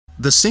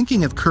The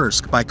sinking of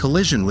Kursk by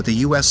collision with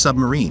a U.S.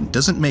 submarine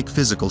doesn't make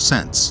physical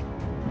sense.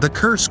 The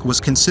Kursk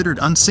was considered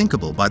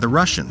unsinkable by the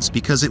Russians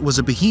because it was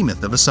a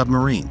behemoth of a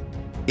submarine.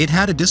 It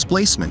had a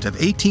displacement of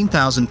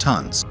 18,000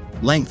 tons,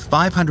 length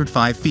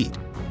 505 feet,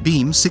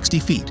 beam 60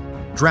 feet,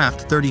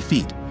 draft 30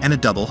 feet, and a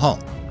double hull.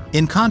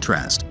 In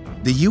contrast,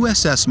 the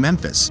USS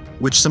Memphis,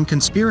 which some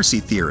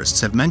conspiracy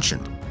theorists have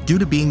mentioned, due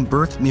to being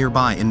berthed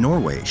nearby in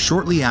Norway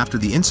shortly after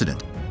the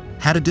incident,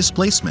 had a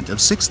displacement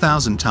of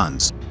 6,000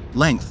 tons,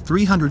 length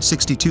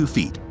 362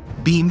 feet,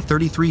 beam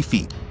 33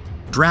 feet,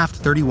 draft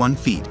 31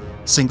 feet,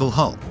 single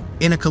hull.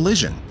 In a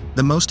collision,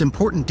 the most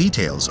important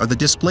details are the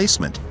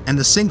displacement and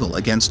the single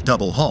against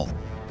double hull.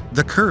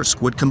 The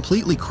Kursk would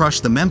completely crush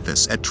the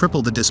Memphis at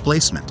triple the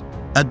displacement.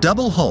 A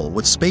double hull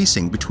with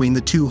spacing between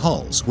the two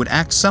hulls would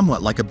act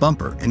somewhat like a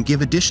bumper and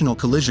give additional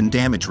collision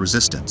damage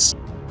resistance.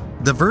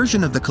 The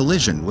version of the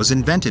collision was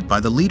invented by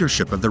the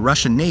leadership of the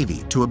Russian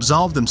Navy to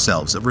absolve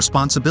themselves of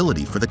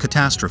responsibility for the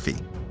catastrophe.